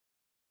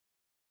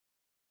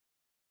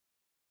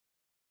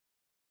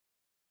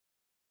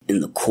in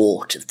the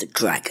court of the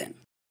dragon.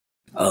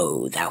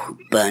 O thou who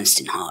burn'st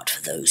in heart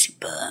for those who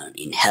burn,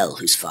 in hell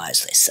whose fires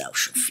thyself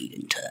shall feed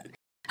in turn,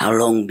 how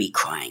long be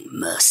crying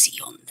mercy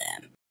on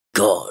them?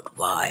 God,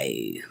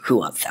 why,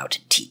 who art thou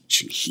to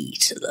teach and he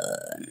to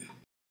learn?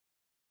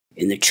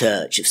 In the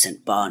church of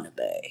St.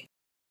 Barnabé,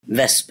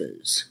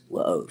 vespers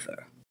were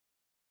over.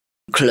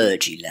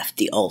 Clergy left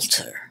the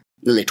altar.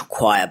 The little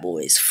choir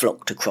boys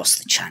flocked across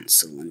the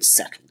chancel and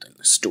settled in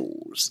the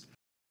stalls.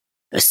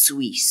 A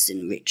Suisse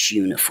in rich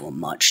uniform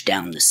marched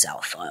down the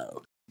south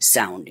aisle,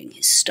 sounding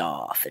his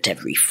staff at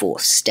every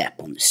fourth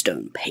step on the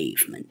stone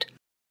pavement.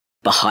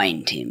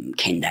 Behind him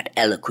came that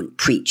eloquent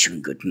preacher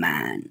and good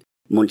man,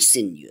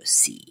 Monseigneur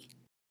C.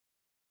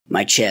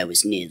 My chair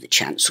was near the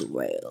chancel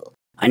rail.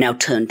 I now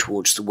turned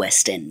towards the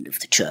west end of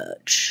the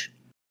church.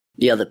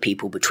 The other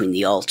people between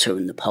the altar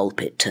and the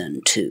pulpit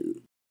turned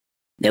too.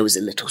 There was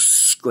a little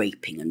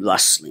scraping and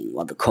rustling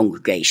while the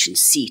congregation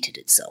seated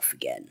itself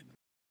again.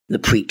 The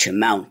preacher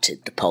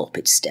mounted the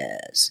pulpit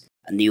stairs,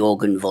 and the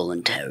organ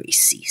voluntary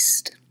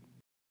ceased.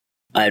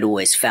 I had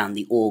always found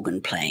the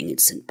organ playing at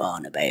St.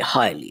 Barnabé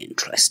highly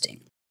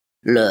interesting.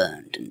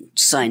 Learned and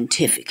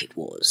scientific it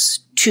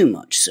was, too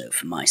much so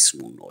for my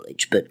small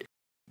knowledge, but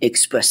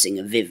expressing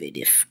a vivid,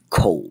 if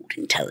cold,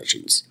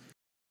 intelligence.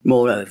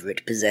 Moreover,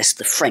 it possessed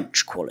the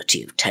French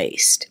quality of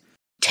taste.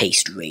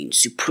 Taste reigned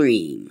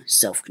supreme,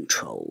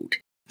 self-controlled,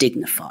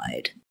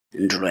 dignified,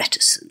 and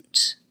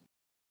reticent.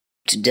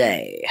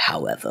 Today,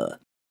 however,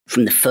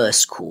 from the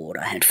first chord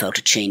I had felt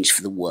a change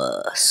for the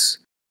worse,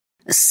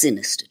 a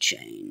sinister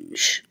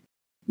change.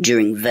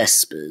 During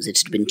Vespers it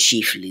had been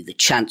chiefly the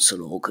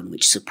chancel organ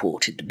which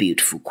supported the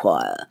beautiful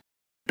choir,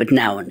 but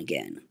now and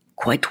again,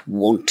 quite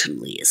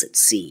wantonly as it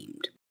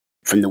seemed,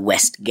 from the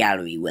west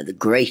gallery where the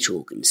great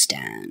organ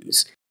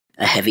stands,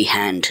 a heavy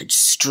hand had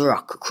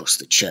struck across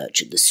the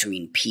church at the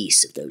serene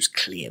peace of those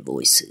clear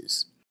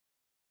voices.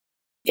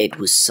 It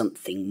was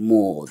something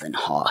more than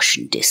harsh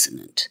and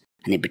dissonant,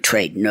 and it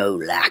betrayed no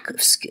lack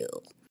of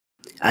skill.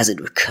 As it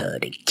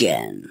recurred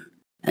again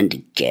and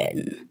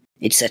again,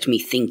 it set me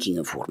thinking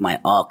of what my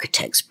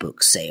architect's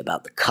books say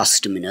about the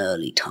custom in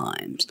early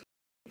times,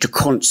 to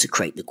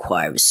consecrate the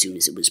choir as soon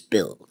as it was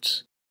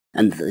built,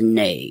 and the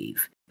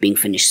nave, being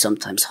finished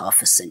sometimes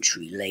half a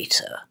century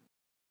later,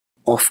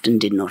 often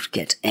did not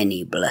get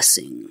any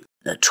blessing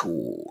at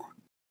all.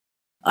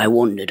 I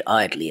wondered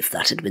idly if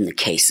that had been the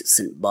case at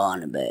St.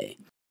 Barnabé,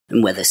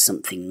 and whether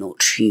something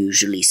not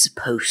usually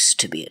supposed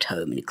to be at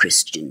home in a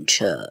Christian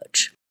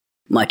church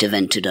might have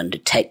entered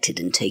undetected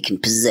and taken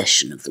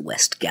possession of the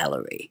West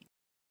Gallery.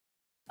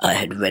 I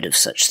had read of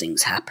such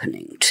things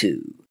happening,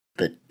 too,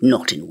 but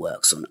not in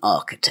works on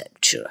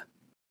architecture.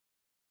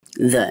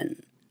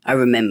 Then I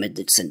remembered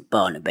that St.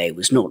 Barnabé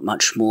was not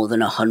much more than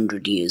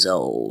 100 years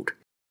old,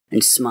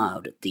 and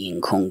smiled at the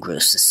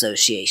incongruous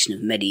association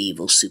of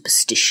medieval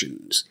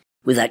superstitions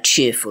with that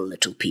cheerful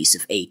little piece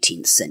of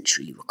 18th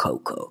century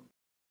Rococo.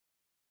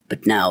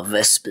 But now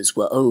Vespers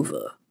were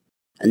over,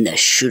 and there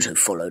should have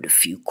followed a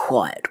few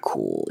quiet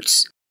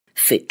chords,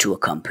 fit to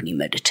accompany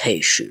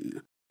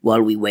meditation,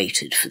 while we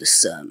waited for the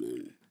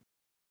sermon.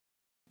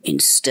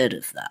 Instead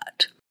of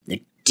that,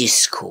 the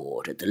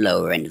discord at the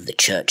lower end of the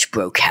church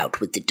broke out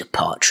with the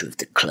departure of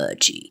the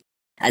clergy,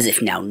 as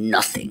if now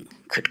nothing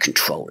could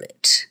control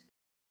it.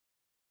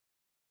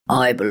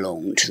 I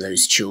belong to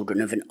those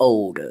children of an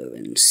older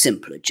and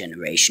simpler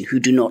generation who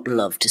do not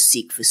love to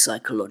seek for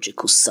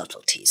psychological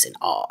subtleties in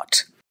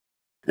art,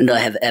 and I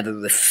have ever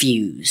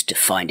refused to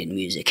find in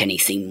music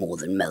anything more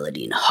than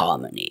melody and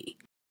harmony.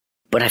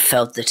 But I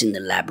felt that in the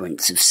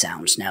labyrinths of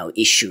sounds now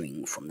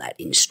issuing from that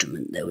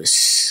instrument there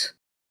was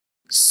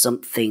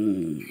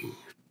something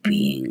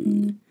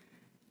being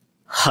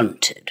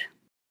hunted.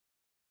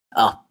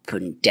 Up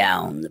and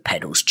down the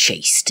pedals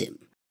chased him,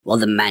 while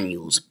the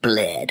manuals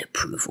blared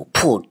approval.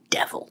 Poor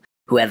devil,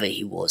 whoever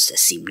he was, there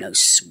seemed no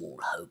small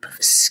hope of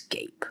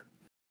escape.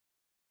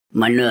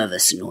 My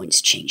nervous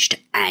annoyance changed to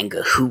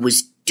anger. Who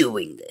was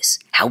doing this?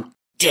 How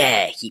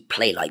dare he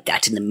play like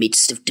that in the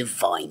midst of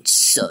divine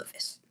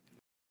service?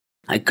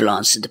 I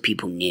glanced at the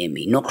people near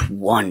me. Not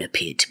one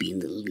appeared to be in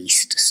the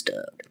least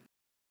disturbed.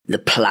 The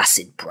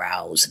placid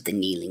brows of the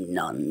kneeling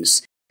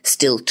nuns,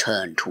 still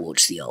turned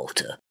towards the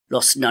altar,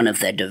 lost none of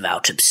their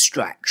devout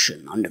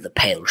abstraction under the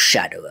pale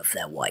shadow of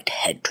their white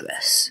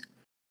headdress.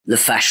 The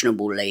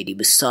fashionable lady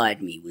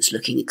beside me was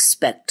looking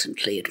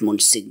expectantly at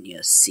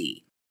Monseigneur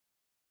C.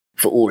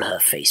 For all her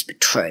face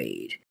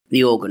betrayed,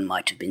 the organ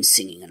might have been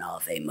singing an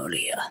Ave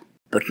Maria.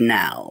 But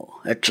now,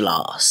 at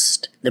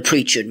last, the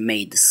preacher had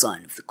made the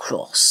sign of the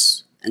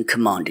cross and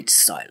commanded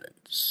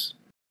silence.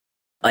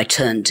 I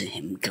turned to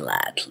him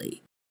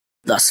gladly.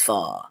 Thus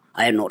far,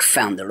 I had not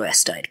found the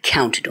rest I had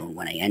counted on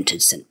when I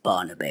entered St.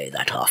 Barnabé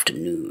that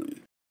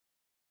afternoon.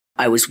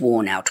 I was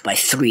worn out by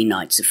 3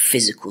 nights of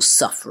physical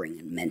suffering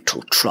and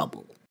mental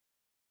trouble.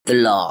 The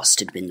last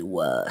had been the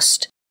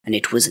worst, and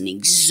it was an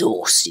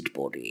exhausted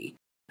body,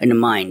 and a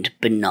mind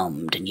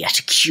benumbed and yet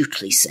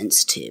acutely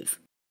sensitive,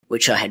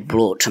 which I had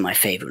brought to my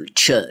favourite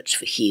church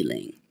for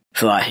healing,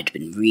 for I had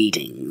been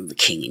reading The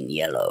King in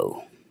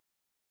Yellow.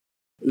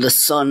 The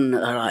sun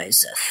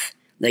ariseth,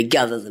 they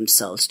gather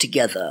themselves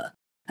together,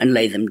 and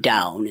lay them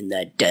down in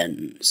their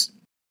dens.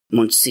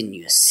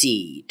 Monsignor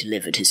C.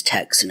 delivered his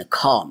text in a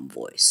calm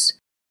voice,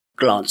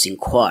 glancing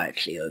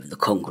quietly over the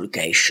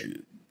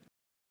congregation.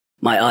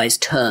 My eyes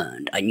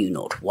turned, I knew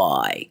not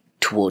why,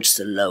 towards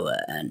the lower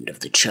end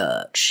of the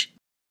church.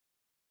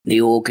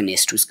 The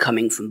organist was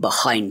coming from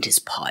behind his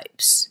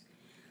pipes,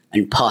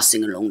 and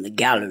passing along the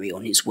gallery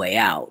on his way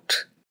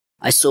out,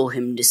 I saw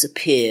him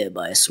disappear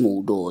by a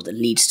small door that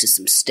leads to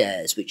some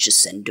stairs which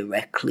ascend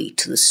directly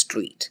to the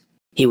street.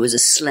 He was a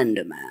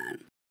slender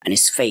man, and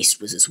his face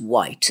was as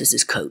white as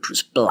his coat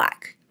was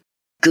black.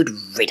 Good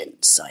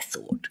riddance, I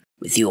thought.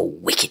 With your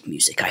wicked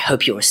music, I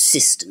hope your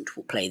assistant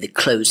will play the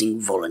closing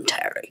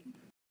voluntary.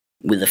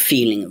 With a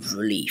feeling of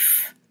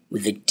relief,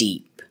 with a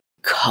deep,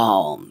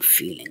 calm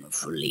feeling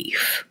of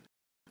relief,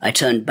 I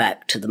turned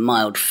back to the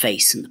mild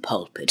face in the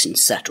pulpit and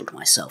settled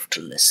myself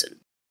to listen.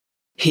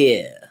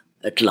 Here,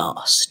 at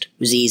last,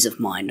 was ease of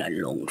mind I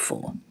longed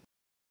for.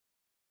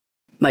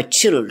 My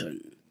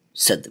children,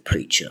 said the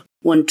preacher,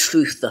 one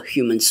truth the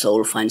human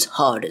soul finds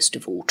hardest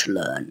of all to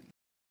learn,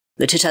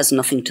 that it has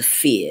nothing to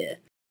fear.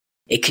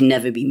 It can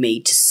never be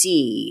made to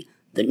see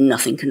that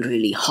nothing can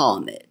really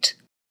harm it.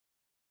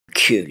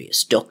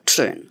 Curious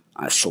doctrine,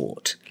 I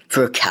thought,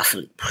 for a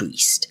Catholic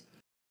priest.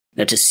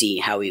 Let us see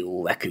how he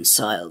will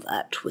reconcile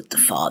that with the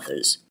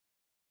fathers.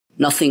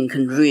 Nothing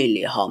can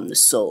really harm the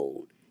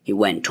soul, he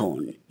went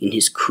on in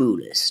his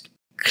coolest,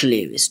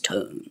 clearest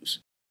tones.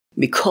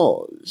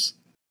 Because...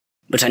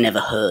 But I never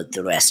heard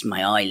the rest.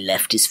 My eye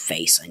left his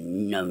face, I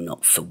know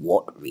not for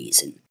what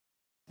reason,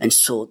 and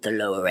sought the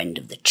lower end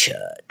of the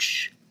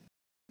church.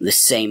 The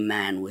same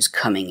man was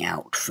coming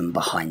out from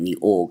behind the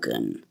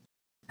organ,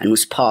 and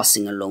was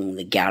passing along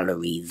the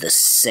gallery the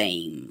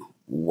same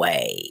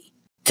way.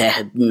 There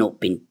had not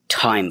been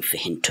time for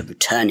him to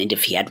return, and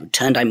if he had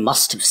returned, I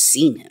must have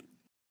seen him.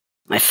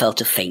 I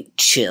felt a faint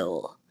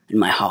chill, and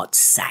my heart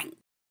sank.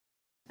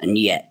 And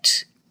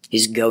yet,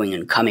 his going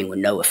and coming were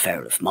no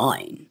affair of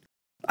mine.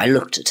 I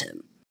looked at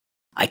him.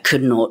 I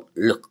could not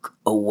look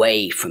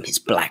away from his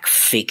black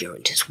figure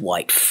and his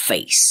white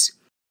face.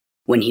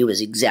 When he was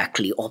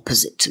exactly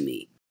opposite to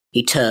me,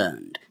 he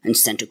turned and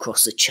sent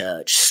across the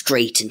church,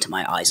 straight into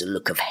my eyes, a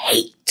look of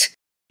hate,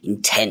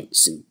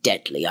 intense and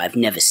deadly. I've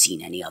never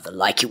seen any other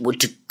like it. Would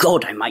to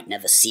God I might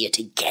never see it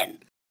again.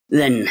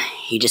 Then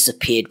he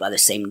disappeared by the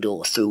same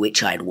door through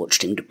which I had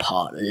watched him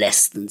depart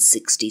less than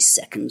 60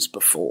 seconds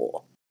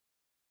before.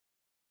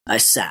 I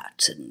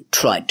sat and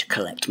tried to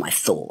collect my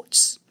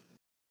thoughts.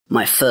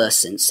 My first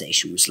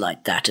sensation was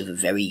like that of a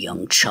very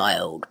young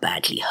child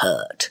badly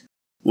hurt,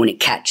 when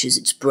it catches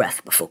its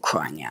breath before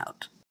crying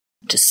out.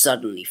 To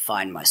suddenly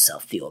find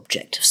myself the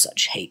object of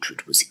such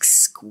hatred was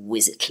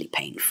exquisitely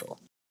painful.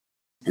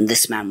 And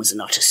this man was an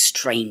utter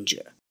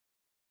stranger.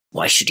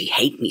 Why should he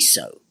hate me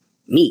so?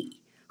 Me,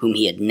 whom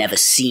he had never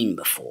seen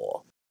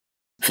before.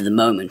 For the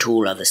moment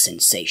all other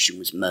sensation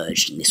was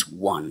merged in this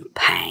one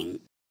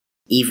pang.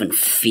 Even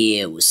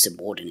fear was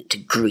subordinate to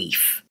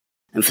grief,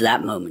 and for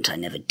that moment I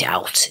never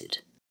doubted.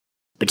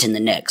 But in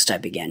the next I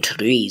began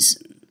to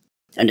reason,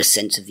 and a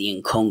sense of the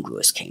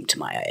incongruous came to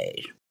my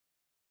aid.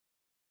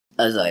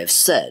 As I have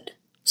said,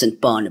 St.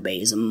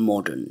 Barnabé is a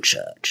modern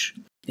church.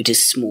 It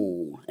is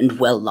small and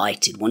well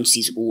lighted. One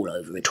sees all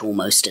over it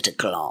almost at a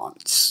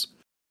glance.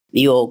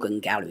 The organ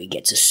gallery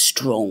gets a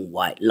strong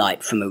white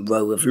light from a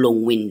row of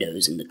long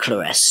windows in the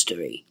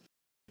clerestory,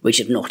 which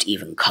have not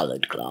even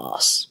coloured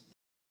glass.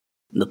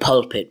 The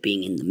pulpit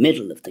being in the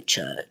middle of the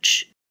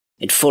church,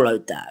 it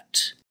followed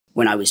that,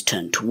 when I was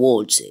turned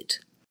towards it,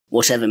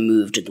 whatever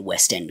moved at the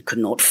west end could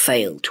not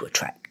fail to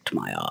attract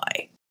my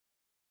eye.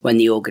 When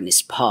the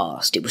organist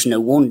passed, it was no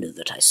wonder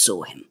that I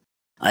saw him.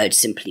 I had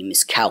simply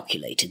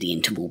miscalculated the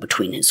interval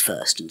between his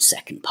first and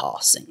second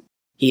passing.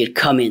 He had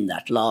come in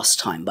that last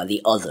time by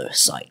the other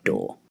side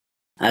door.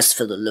 As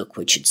for the look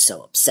which had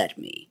so upset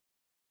me,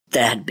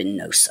 there had been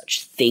no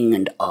such thing,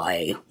 and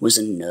I was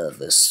a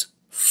nervous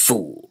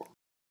fool.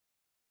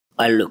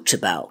 I looked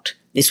about.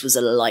 This was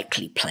a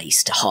likely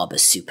place to harbour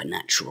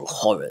supernatural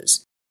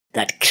horrors.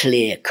 That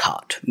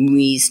clear-cut,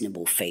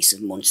 reasonable face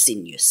of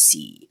Monsignor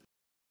C.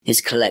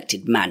 His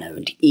collected manner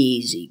and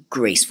easy,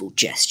 graceful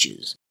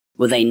gestures,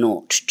 were they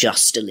not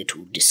just a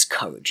little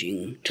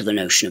discouraging to the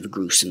notion of a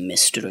gruesome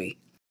mystery?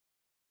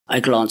 I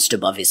glanced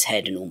above his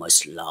head and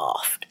almost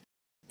laughed.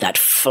 That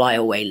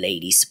flyaway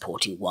lady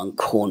supporting one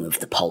corner of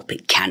the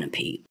pulpit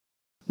canopy,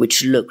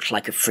 which looked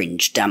like a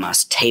fringed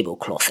damask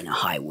tablecloth in a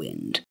high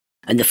wind,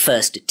 and the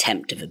first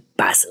attempt of a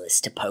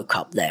basilisk to poke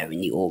up there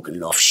in the organ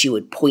loft, she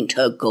would point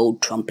her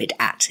gold trumpet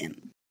at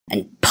him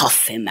and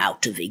puff him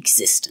out of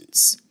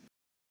existence.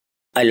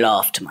 I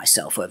laughed to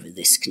myself over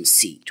this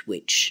conceit,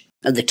 which,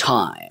 at the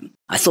time,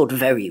 I thought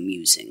very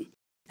amusing,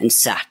 and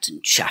sat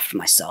and chaffed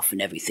myself and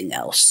everything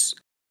else,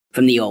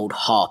 from the old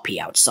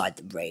harpy outside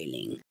the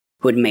railing,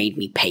 who had made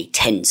me pay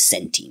 10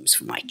 centimes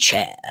for my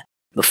chair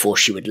before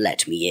she would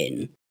let me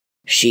in.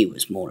 She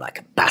was more like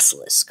a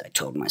basilisk, I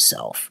told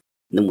myself,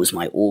 than was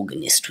my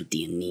organist with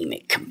the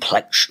anemic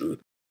complexion.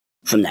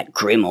 From that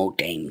grim old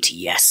dame to,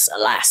 yes,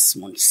 alas,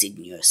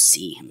 Monseigneur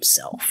C.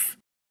 himself.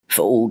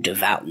 For all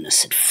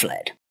devoutness had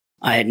fled.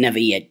 I had never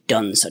yet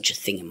done such a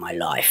thing in my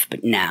life,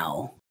 but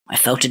now I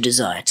felt a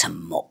desire to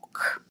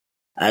mock.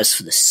 As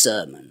for the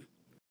sermon,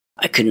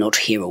 I could not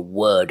hear a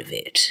word of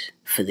it,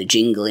 for the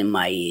jingle in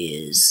my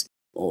ears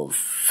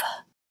of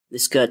the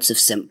skirts of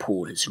St.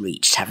 Paul has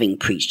reached, having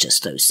preached us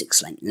those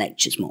 6 Lent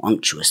lectures more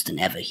unctuous than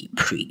ever he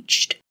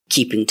preached,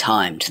 keeping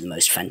time to the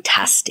most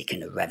fantastic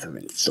and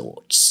irreverent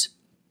thoughts.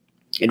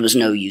 It was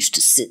no use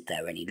to sit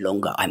there any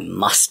longer. I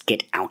must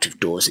get out of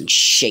doors and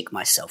shake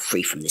myself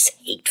free from this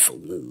hateful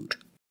mood.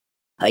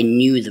 I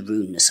knew the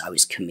rudeness I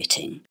was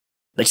committing,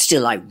 but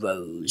still I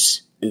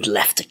rose and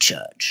left the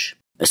church.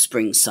 A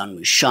spring sun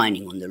was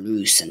shining on the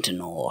Rue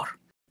Saint-Honore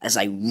as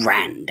I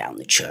ran down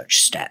the church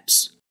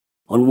steps.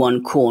 On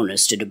one corner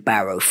stood a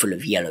barrow full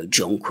of yellow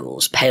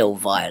jonquils, pale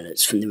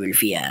violets from the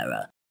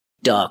Riviera,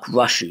 dark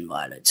Russian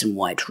violets and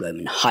white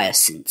Roman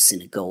hyacinths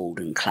in a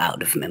golden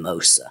cloud of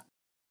mimosa.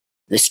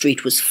 The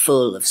street was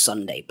full of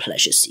Sunday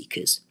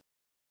pleasure-seekers.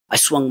 I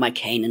swung my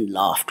cane and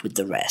laughed with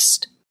the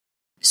rest.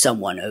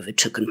 Someone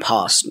overtook and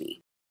passed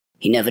me.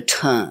 He never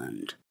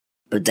turned,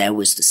 but there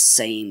was the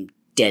same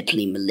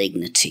deadly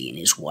malignity in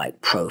his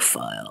white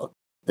profile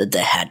that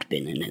there had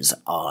been in his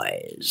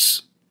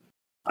eyes.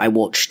 I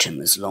watched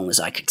him as long as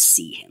I could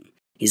see him.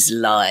 His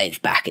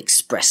lithe back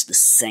expressed the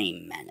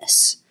same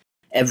menace.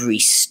 Every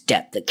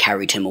step that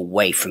carried him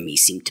away from me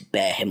seemed to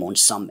bear him on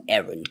some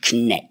errand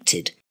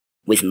connected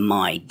with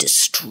my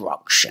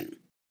destruction.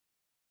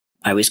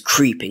 I was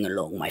creeping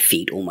along, my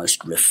feet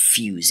almost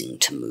refusing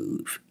to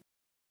move.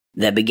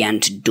 There began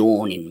to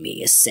dawn in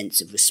me a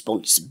sense of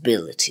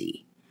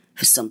responsibility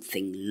for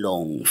something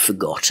long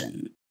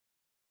forgotten.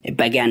 It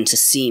began to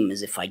seem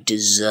as if I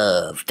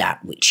deserved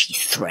that which he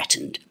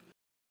threatened.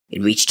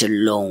 It reached a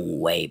long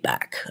way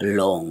back, a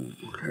long,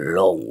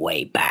 long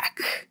way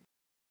back.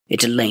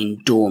 It had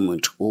lain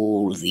dormant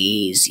all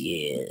these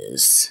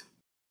years.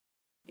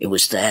 It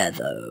was there,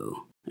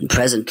 though, and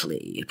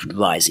presently it would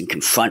rise and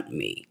confront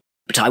me,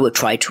 but I would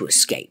try to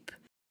escape.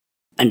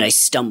 And I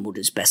stumbled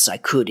as best I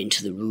could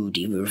into the Rue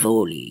di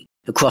Rivoli,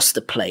 across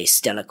the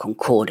Place della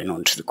Concorde and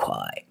onto the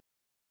quay.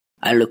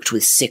 I looked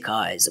with sick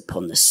eyes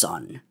upon the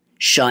sun,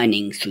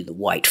 shining through the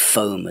white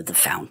foam of the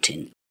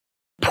fountain,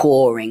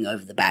 pouring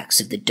over the backs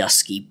of the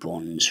dusky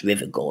bronze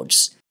river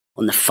gods,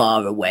 on the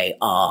far-away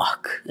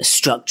arc, a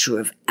structure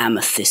of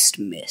amethyst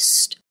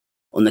mist,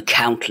 on the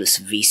countless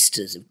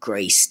vistas of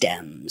grey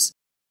stems,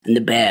 and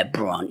the bare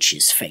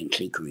branches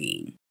faintly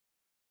green.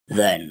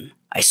 Then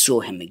I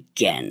saw him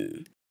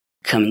again,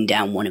 coming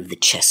down one of the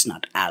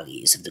chestnut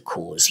alleys of the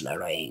Cours la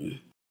Reine.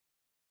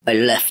 I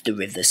left the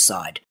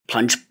riverside,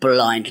 plunged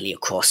blindly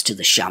across to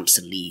the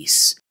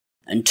Champs-Élysées,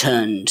 and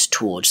turned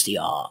towards the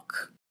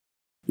Arc.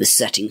 The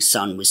setting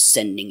sun was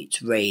sending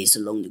its rays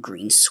along the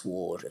green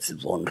sward of the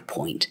Ronde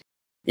Point.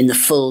 In the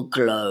full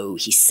glow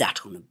he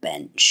sat on a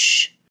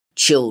bench,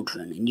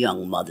 children and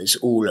young mothers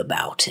all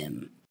about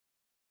him.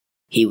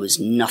 He was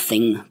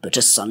nothing but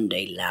a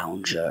Sunday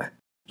lounger,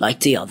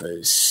 like the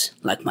others,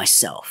 like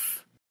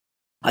myself.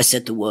 I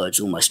said the words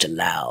almost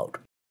aloud,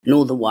 and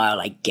all the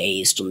while I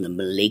gazed on the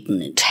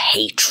malignant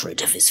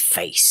hatred of his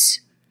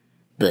face.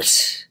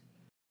 But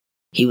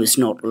he was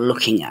not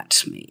looking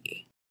at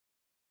me.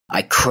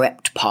 I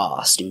crept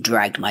past and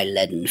dragged my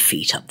leaden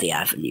feet up the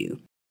avenue.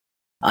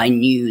 I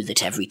knew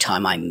that every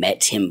time I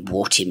met him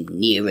brought him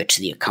nearer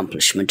to the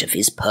accomplishment of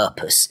his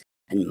purpose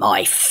and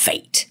my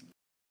fate.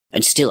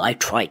 And still I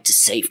tried to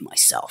save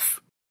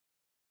myself.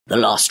 The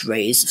last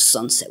rays of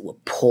sunset were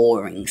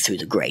pouring through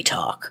the great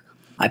arc.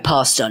 I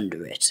passed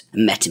under it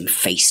and met him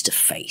face to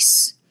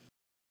face.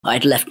 I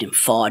had left him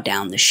far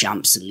down the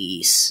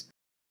Champs-Élysées,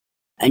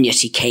 and yet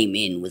he came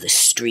in with a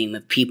stream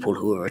of people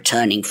who were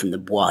returning from the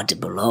Bois de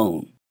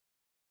Boulogne.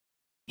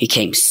 He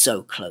came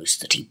so close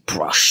that he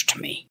brushed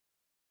me.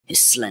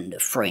 His slender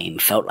frame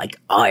felt like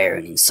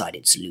iron inside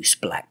its loose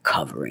black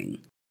covering.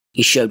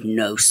 He showed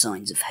no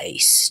signs of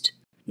haste,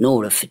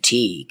 nor of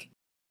fatigue,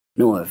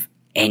 nor of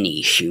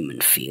any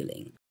human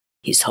feeling.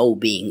 His whole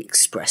being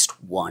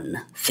expressed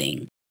one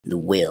thing, the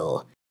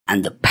will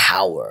and the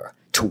power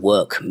to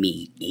work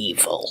me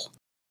evil.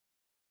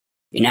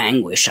 In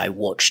anguish I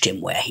watched him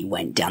where he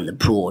went down the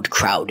broad,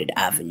 crowded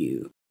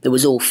avenue that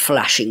was all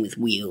flashing with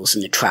wheels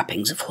and the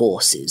trappings of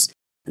horses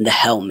and the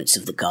helmets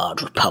of the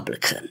Guard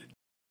Republican.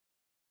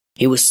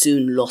 He was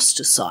soon lost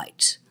to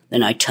sight.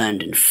 Then I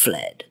turned and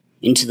fled,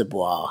 into the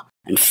Bois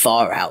and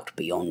far out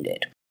beyond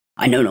it.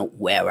 I know not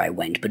where I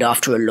went, but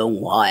after a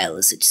long while,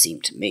 as it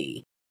seemed to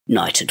me,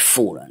 night had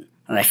fallen,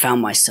 and I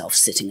found myself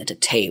sitting at a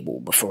table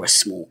before a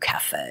small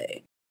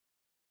café.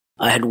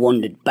 I had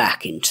wandered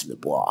back into the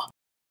Bois.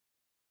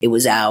 It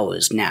was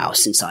hours now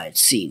since I had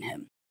seen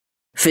him.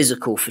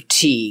 Physical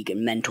fatigue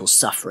and mental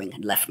suffering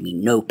had left me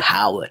no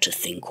power to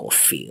think or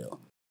feel.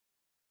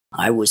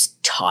 I was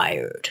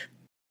tired.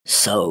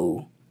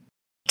 So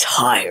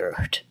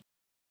tired.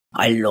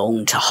 I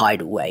longed to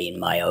hide away in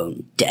my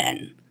own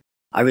den.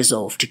 I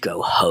resolved to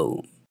go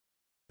home,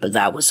 but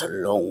that was a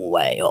long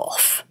way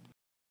off.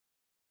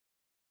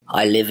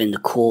 I live in the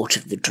Court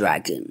of the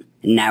Dragon,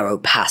 a narrow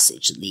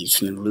passage that leads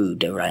from the Rue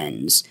de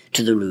Rennes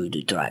to the Rue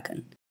du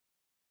Dragon.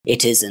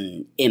 It is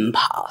an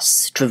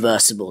impasse,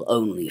 traversable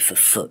only for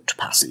foot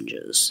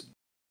passengers.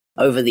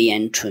 Over the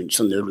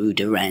entrance on the Rue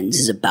de Rennes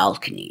is a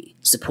balcony,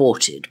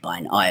 supported by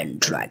an iron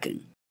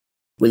dragon.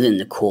 Within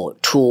the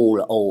court,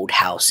 tall old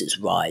houses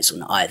rise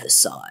on either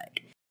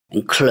side,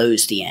 and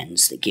close the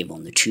ends that give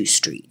on the two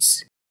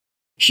streets.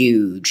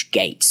 Huge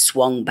gates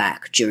swung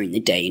back during the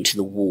day into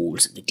the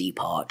walls of the deep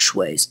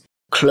archways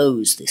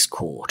close this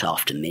court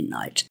after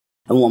midnight,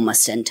 and one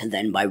must enter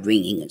then by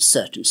ringing at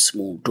certain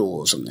small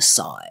doors on the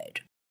side.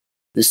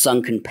 The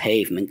sunken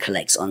pavement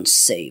collects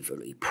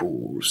unsavoury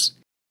pools.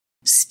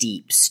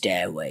 Steep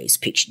stairways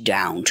pitch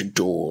down to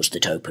doors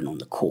that open on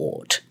the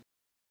court.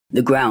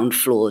 The ground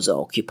floors are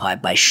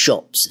occupied by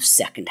shops of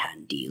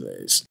second-hand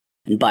dealers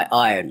and by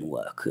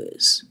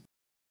ironworkers.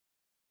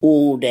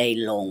 All day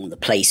long the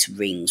place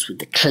rings with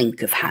the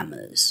clink of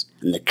hammers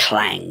and the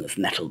clang of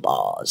metal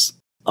bars.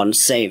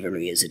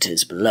 Unsavoury as it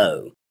is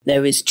below,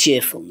 there is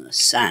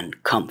cheerfulness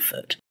and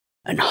comfort,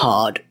 and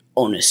hard,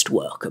 honest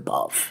work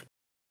above.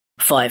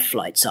 5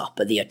 flights up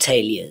are the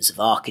ateliers of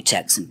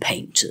architects and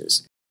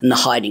painters, and the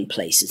hiding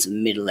places of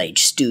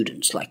middle-aged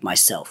students like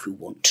myself who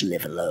want to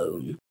live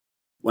alone.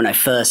 When I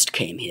first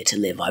came here to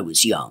live, I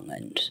was young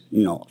and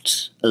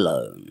not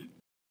alone.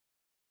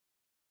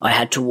 I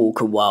had to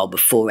walk a while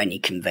before any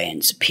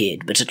conveyance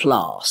appeared, but at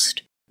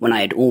last, when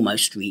I had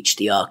almost reached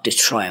the Arc de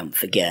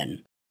Triomphe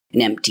again,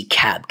 an empty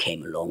cab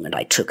came along and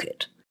I took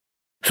it.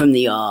 From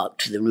the Arc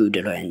to the Rue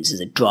de Rennes is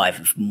a drive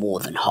of more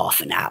than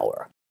half an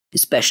hour,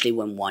 especially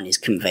when one is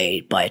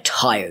conveyed by a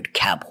tired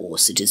cab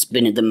horse that has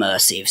been at the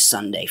mercy of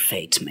Sunday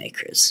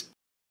fate-makers.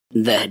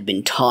 There had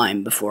been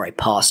time before I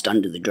passed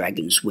under the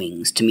dragon's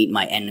wings to meet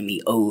my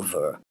enemy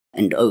over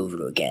and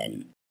over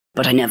again,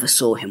 but I never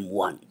saw him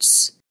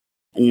once,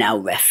 and now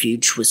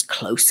refuge was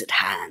close at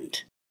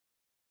hand.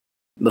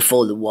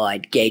 Before the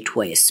wide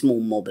gateway a small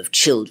mob of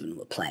children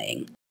were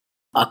playing.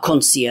 Our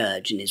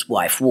concierge and his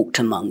wife walked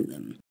among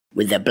them,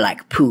 with their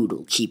black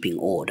poodle keeping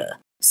order.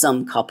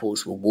 Some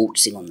couples were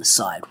waltzing on the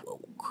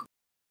sidewalk.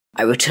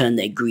 I returned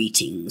their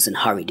greetings and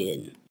hurried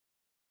in.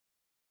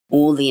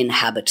 All the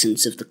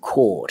inhabitants of the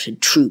court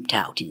had trooped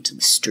out into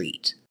the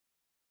street.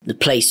 The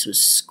place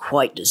was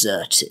quite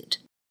deserted,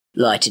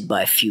 lighted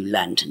by a few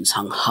lanterns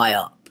hung high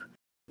up,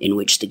 in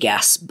which the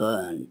gas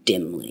burned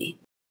dimly.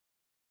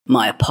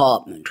 My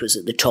apartment was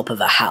at the top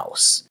of a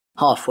house,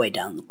 halfway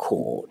down the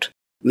court,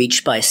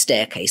 reached by a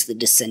staircase that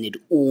descended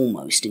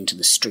almost into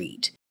the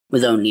street,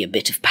 with only a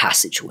bit of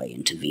passageway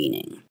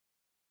intervening.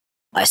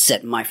 I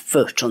set my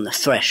foot on the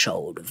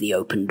threshold of the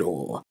open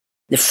door.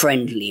 The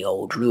friendly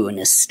old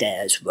ruinous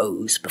stairs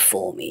rose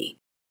before me,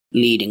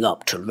 leading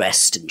up to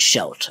rest and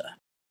shelter.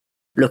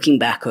 Looking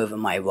back over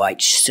my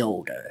right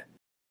shoulder,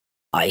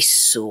 I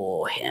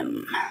saw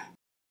him,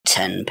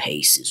 10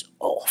 paces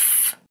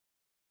off.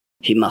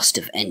 He must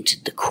have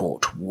entered the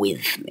court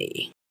with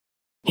me.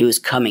 He was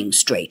coming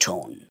straight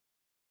on,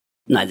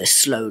 neither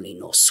slowly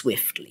nor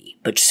swiftly,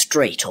 but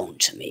straight on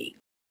to me.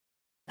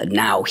 And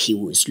now he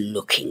was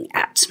looking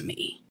at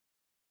me.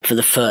 For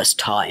the first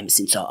time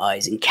since our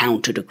eyes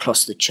encountered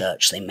across the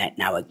church, they met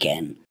now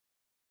again,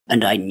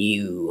 and I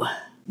knew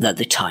that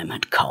the time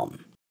had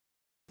come.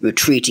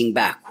 Retreating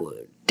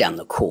backward down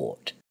the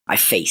court, I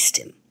faced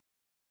him.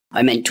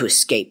 I meant to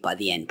escape by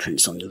the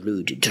entrance on the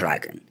Rue du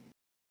Dragon.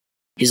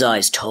 His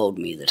eyes told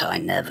me that I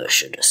never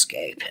should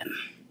escape him.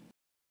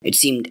 It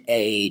seemed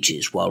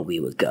ages while we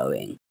were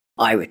going,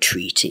 I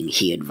retreating,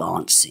 he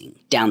advancing,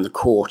 down the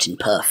court in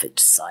perfect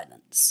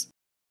silence.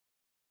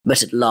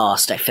 But at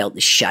last I felt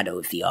the shadow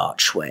of the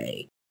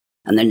archway,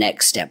 and the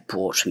next step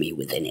brought me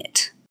within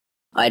it.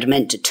 I had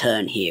meant to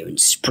turn here and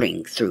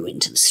spring through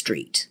into the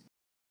street.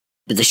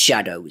 But the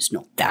shadow was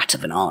not that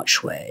of an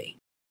archway.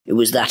 It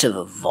was that of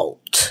a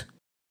vault.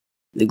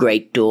 The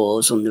great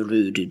doors on the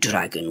Rue du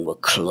Dragon were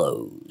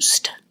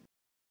closed.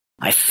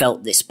 I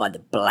felt this by the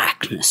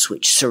blackness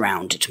which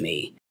surrounded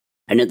me,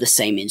 and at the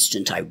same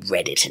instant I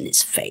read it in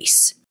his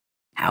face.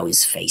 How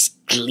his face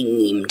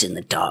gleamed in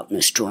the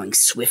darkness, drawing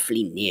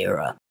swiftly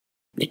nearer.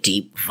 The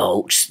deep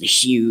vaults, the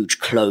huge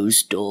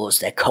closed doors,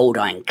 their cold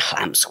iron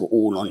clamps were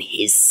all on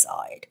his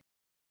side.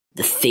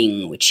 The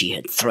thing which he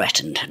had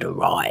threatened had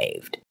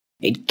arrived.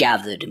 It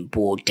gathered and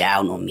bore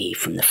down on me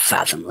from the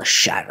fathomless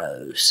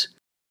shadows.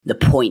 The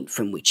point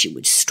from which it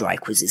would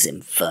strike was his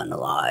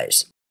infernal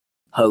eyes.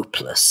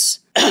 Hopeless,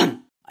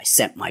 I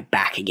set my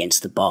back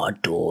against the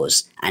barred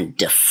doors and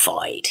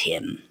defied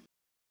him.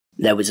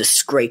 There was a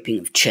scraping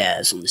of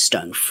chairs on the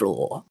stone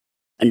floor,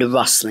 and a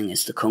rustling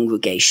as the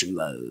congregation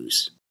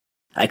rose.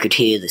 I could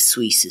hear the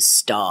Suisse's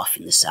staff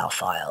in the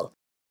south aisle,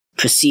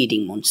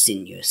 preceding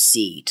Monseigneur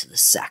C. to the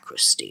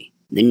sacristy.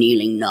 The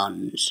kneeling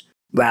nuns,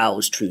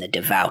 roused from their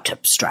devout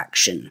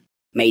abstraction,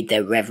 made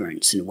their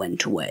reverence and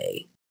went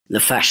away. The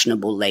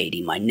fashionable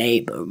lady, my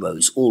neighbour,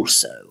 rose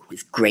also,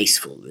 with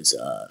graceful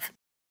reserve.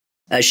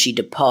 As she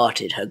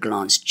departed, her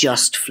glance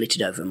just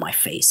flitted over my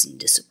face in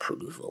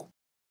disapproval.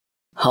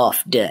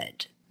 Half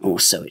dead, or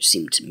so it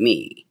seemed to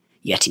me,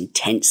 yet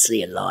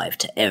intensely alive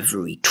to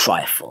every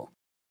trifle.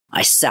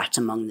 I sat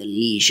among the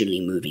leisurely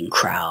moving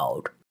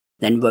crowd,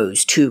 then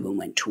rose too and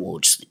went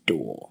towards the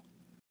door.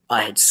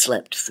 I had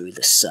slept through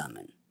the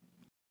sermon.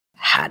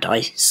 Had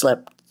I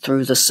slept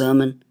through the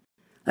sermon?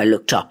 I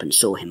looked up and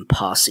saw him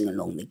passing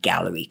along the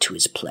gallery to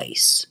his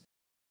place.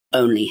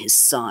 Only his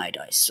side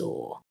I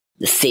saw.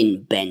 The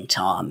thin bent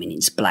arm in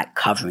its black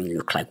covering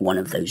looked like one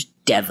of those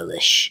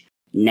devilish,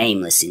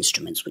 nameless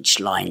instruments which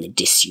lie in the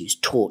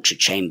disused torture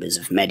chambers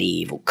of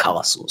medieval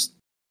castles.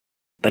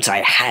 But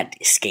I had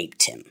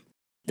escaped him,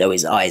 though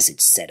his eyes had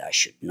said I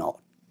should not.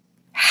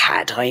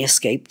 Had I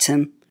escaped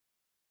him?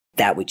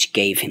 That which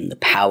gave him the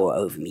power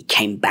over me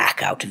came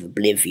back out of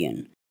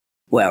oblivion,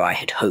 where I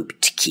had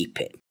hoped to keep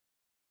it.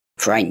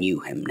 For I knew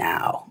him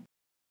now.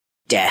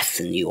 Death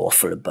and the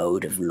awful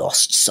abode of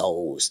lost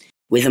souls,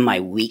 whither my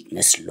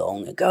weakness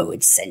long ago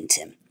had sent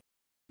him.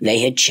 They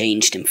had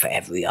changed him for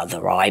every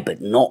other eye,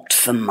 but not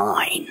for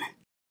mine.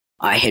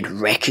 I had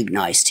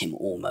recognized him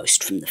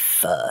almost from the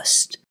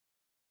first.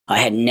 I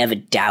had never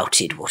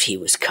doubted what he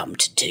was come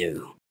to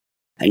do.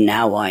 And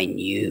now I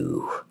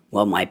knew,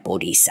 while my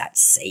body sat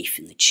safe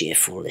in the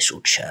cheerful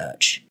little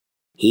church,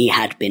 he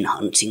had been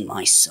hunting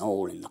my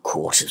soul in the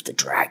court of the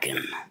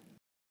dragon.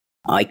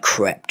 I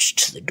crept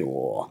to the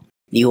door.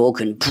 The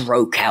organ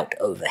broke out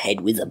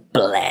overhead with a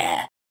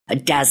blare. A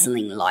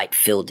dazzling light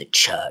filled the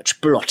church,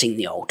 blotting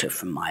the altar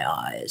from my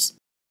eyes.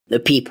 The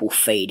people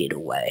faded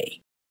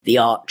away. The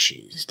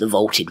arches, the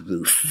vaulted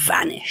roof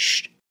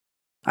vanished.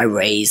 I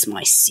raised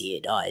my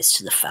seared eyes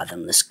to the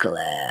fathomless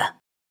glare,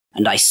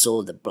 and I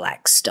saw the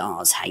black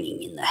stars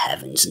hanging in the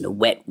heavens, and the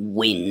wet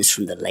winds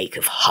from the lake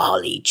of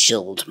Harley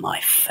chilled my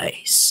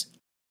face.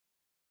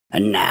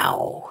 And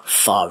now,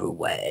 far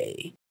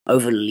away,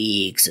 over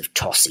leagues of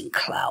tossing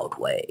cloud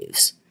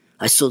waves,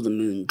 I saw the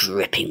moon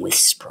dripping with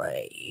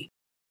spray,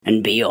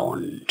 and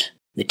beyond,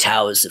 the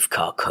towers of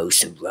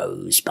Carcosa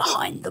rose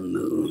behind the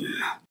moon.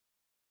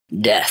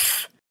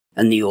 Death,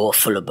 and the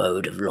awful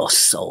abode of lost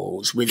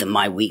souls, whither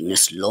my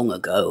weakness long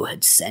ago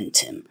had sent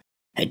him,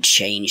 had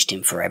changed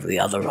him for every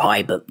other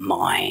eye but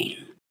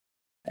mine.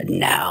 And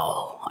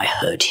now I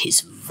heard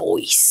his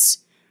voice,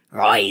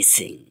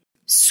 rising,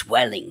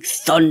 swelling,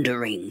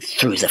 thundering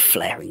through the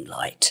flaring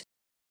light.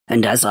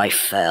 And as I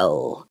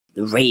fell,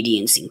 the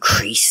radiance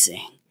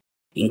increasing,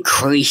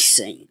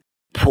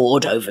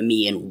 poured over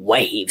me in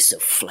waves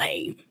of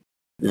flame.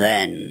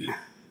 Then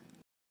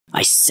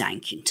I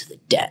sank into the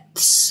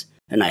depths,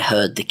 and I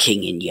heard the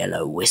king in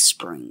yellow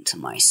whispering to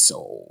my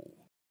soul,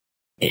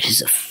 "It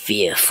is a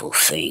fearful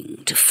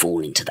thing to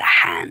fall into the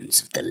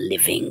hands of the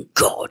living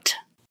God."